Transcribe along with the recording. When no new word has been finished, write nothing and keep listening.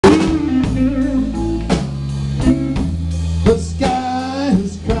The sky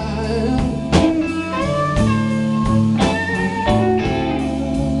is crying.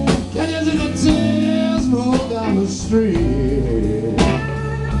 Can you see the tears roll down the street?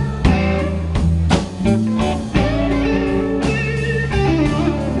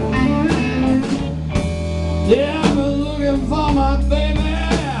 Yeah, I've been looking for my baby,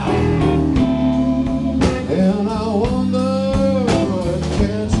 and I wonder what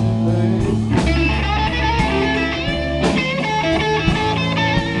can she be?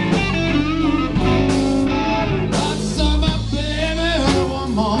 I saw my baby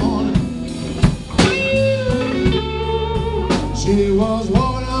one morning. She was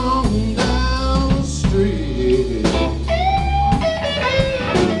walking on down the street.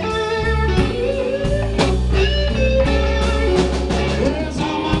 I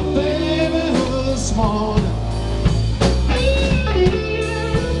saw my baby this morning.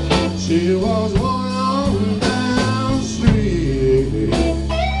 She was walking on down the street.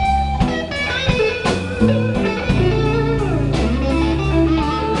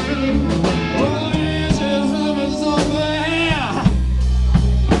 Oh, yeah, she's looking so bad.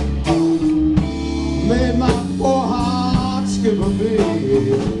 Made my poor heart skip a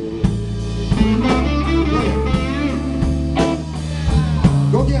beat.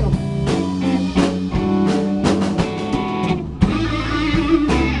 Go get 'em.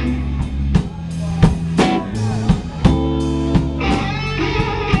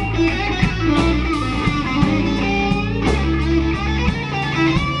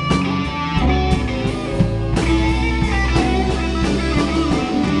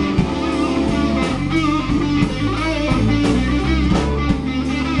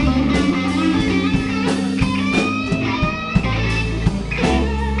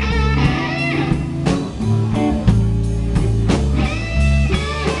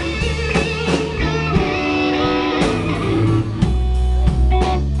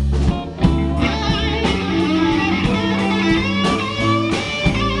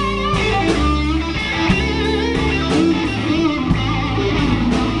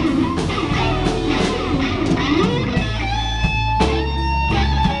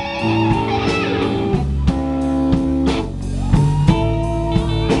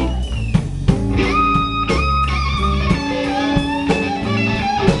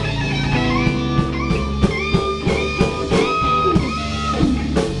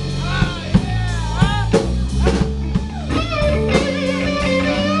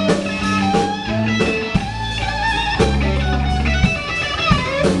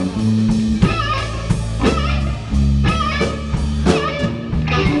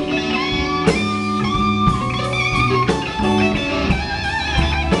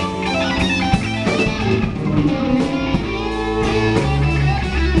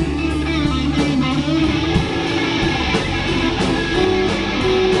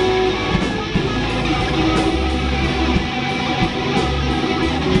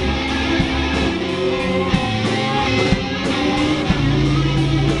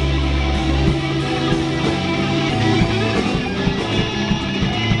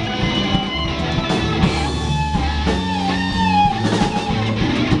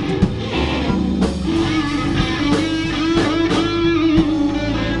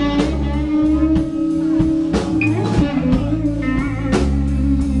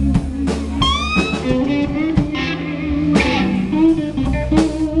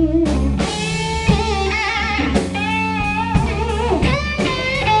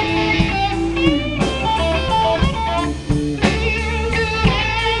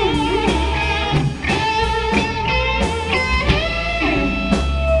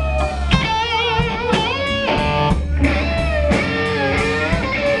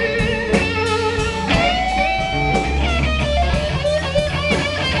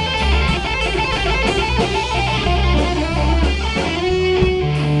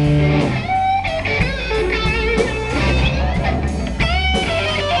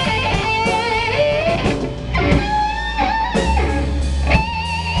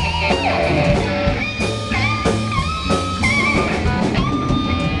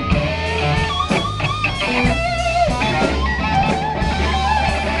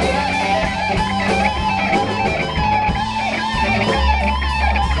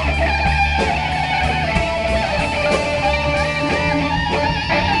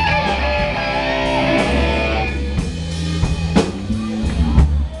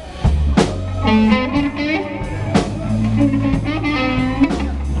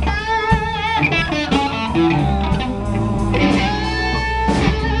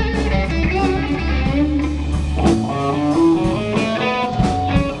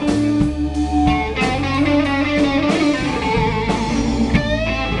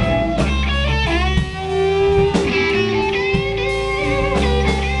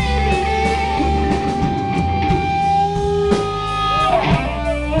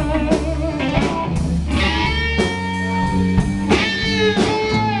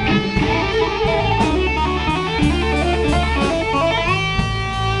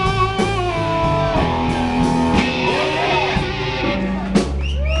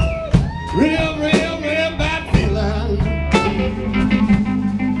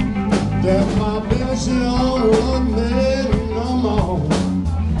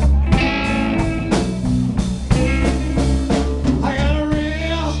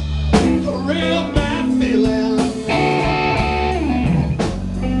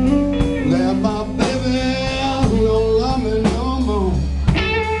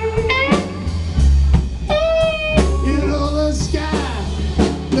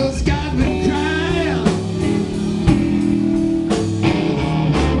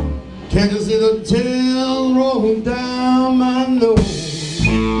 tail rolling down.